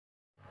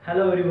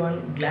Hello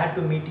everyone, glad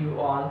to meet you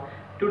all.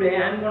 Today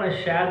I am going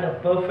to share the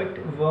perfect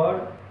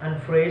word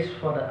and phrase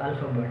for the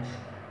alphabets.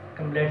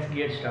 Come, let's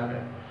get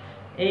started.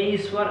 A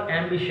is for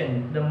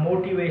ambition, the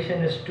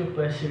motivation is to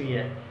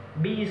persevere.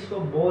 B is for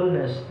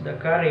boldness, the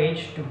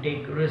courage to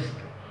take risk.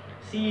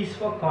 C is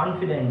for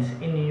confidence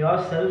in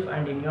yourself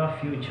and in your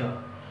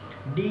future.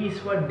 D is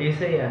for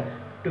desire,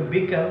 to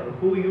become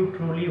who you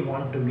truly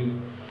want to be.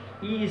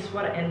 E is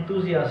for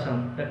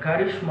enthusiasm, the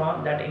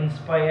charisma that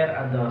inspire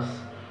others.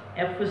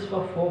 F is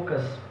for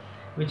focus,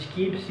 which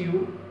keeps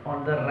you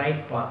on the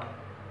right path.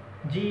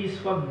 G is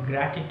for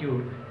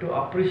gratitude, to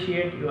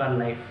appreciate your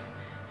life.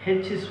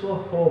 H is for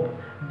hope,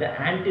 the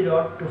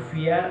antidote to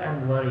fear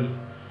and worry.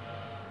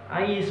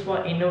 I is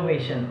for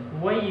innovation,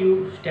 why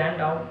you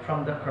stand out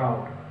from the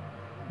crowd.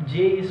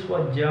 J is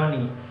for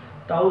journey,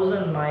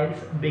 1,000 miles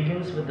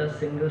begins with a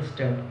single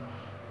step.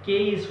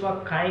 K is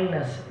for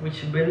kindness,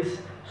 which builds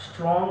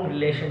strong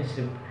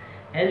relationship.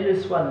 L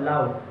is for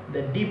love,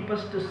 the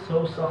deepest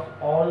source of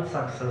all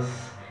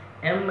success.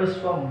 M is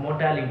for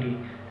mortality,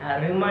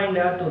 a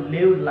reminder to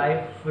live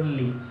life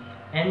fully.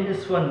 N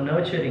is for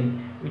nurturing,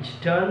 which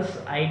turns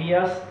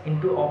ideas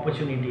into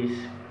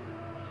opportunities.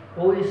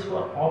 O is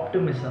for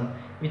optimism,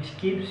 which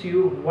keeps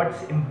you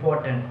what's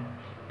important.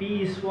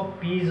 P is for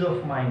peace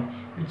of mind,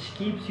 which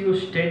keeps you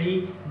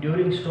steady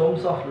during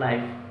storms of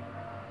life.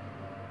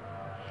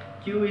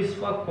 Q is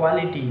for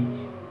quality,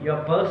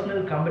 your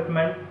personal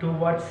commitment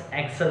towards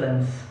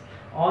excellence.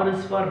 R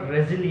is for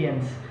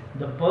resilience,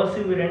 the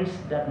perseverance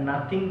that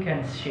nothing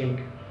can shake.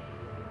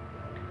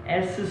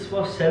 S is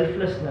for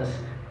selflessness,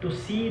 to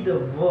see the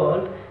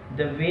world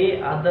the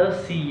way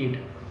others see it.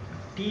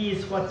 T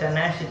is for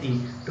tenacity,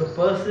 to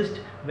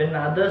persist when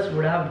others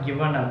would have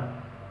given up.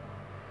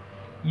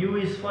 U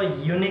is for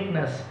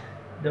uniqueness,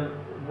 the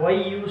why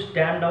you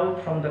stand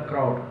out from the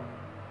crowd.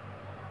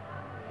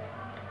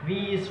 V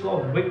is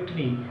for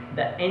victory,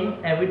 the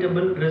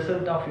inevitable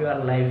result of your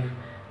life.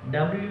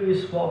 W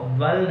is for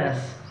wellness,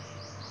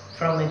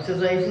 from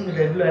exercising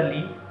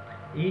regularly,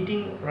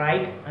 eating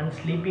right and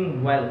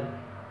sleeping well.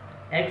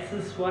 X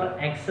is for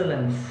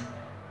excellence,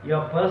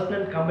 your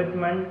personal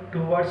commitment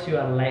towards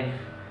your life.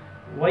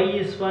 Y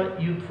is for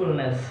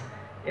youthfulness,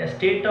 a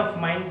state of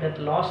mind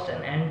that lasts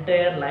an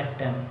entire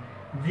lifetime.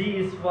 Z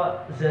is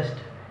for zest,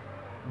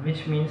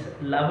 which means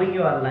loving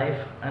your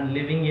life and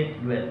living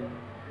it well.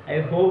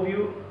 I hope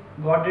you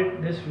got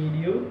it this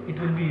video. It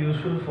will be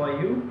useful for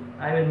you.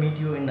 I will meet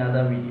you in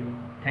another video.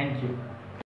 Thank you.